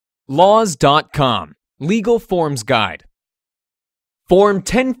Laws.com Legal Forms Guide. Form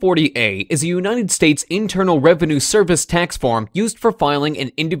 1040A is a United States Internal Revenue Service tax form used for filing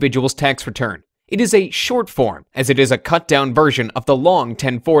an individual's tax return. It is a short form, as it is a cut-down version of the long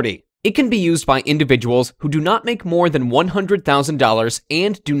 1040. It can be used by individuals who do not make more than $100,000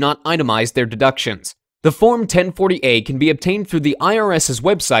 and do not itemize their deductions. The Form 1040A can be obtained through the IRS's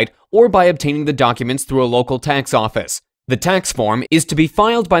website or by obtaining the documents through a local tax office. The tax form is to be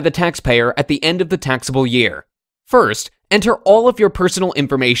filed by the taxpayer at the end of the taxable year. First, enter all of your personal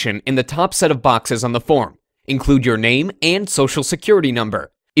information in the top set of boxes on the form. Include your name and social security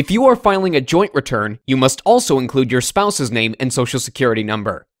number. If you are filing a joint return, you must also include your spouse's name and social security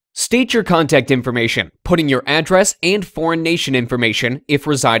number. State your contact information, putting your address and foreign nation information if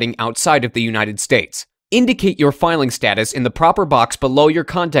residing outside of the United States. Indicate your filing status in the proper box below your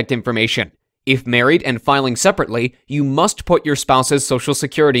contact information. If married and filing separately, you must put your spouse's social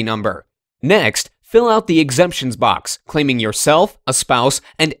security number. Next, fill out the exemptions box, claiming yourself, a spouse,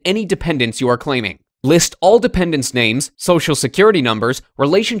 and any dependents you are claiming. List all dependents' names, social security numbers,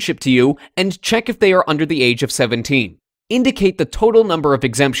 relationship to you, and check if they are under the age of 17. Indicate the total number of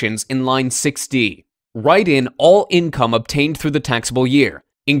exemptions in line 6D. Write in all income obtained through the taxable year.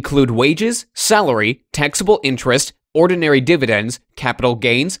 Include wages, salary, taxable interest, ordinary dividends, capital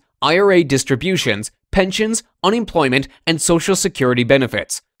gains, IRA distributions, pensions, unemployment, and Social Security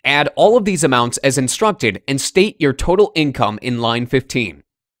benefits. Add all of these amounts as instructed and state your total income in line 15.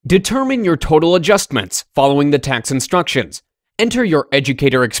 Determine your total adjustments following the tax instructions. Enter your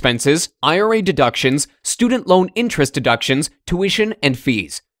educator expenses, IRA deductions, student loan interest deductions, tuition, and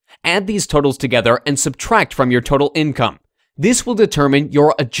fees. Add these totals together and subtract from your total income. This will determine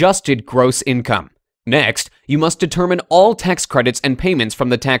your adjusted gross income. Next, you must determine all tax credits and payments from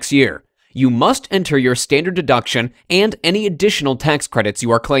the tax year. You must enter your standard deduction and any additional tax credits you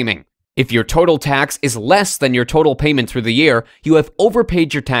are claiming. If your total tax is less than your total payment through the year, you have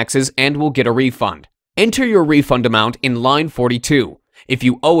overpaid your taxes and will get a refund. Enter your refund amount in line 42. If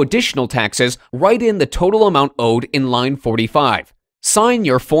you owe additional taxes, write in the total amount owed in line 45. Sign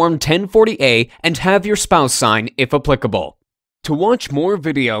your Form 1040A and have your spouse sign if applicable. To watch more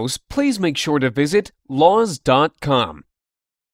videos, please make sure to visit laws.com.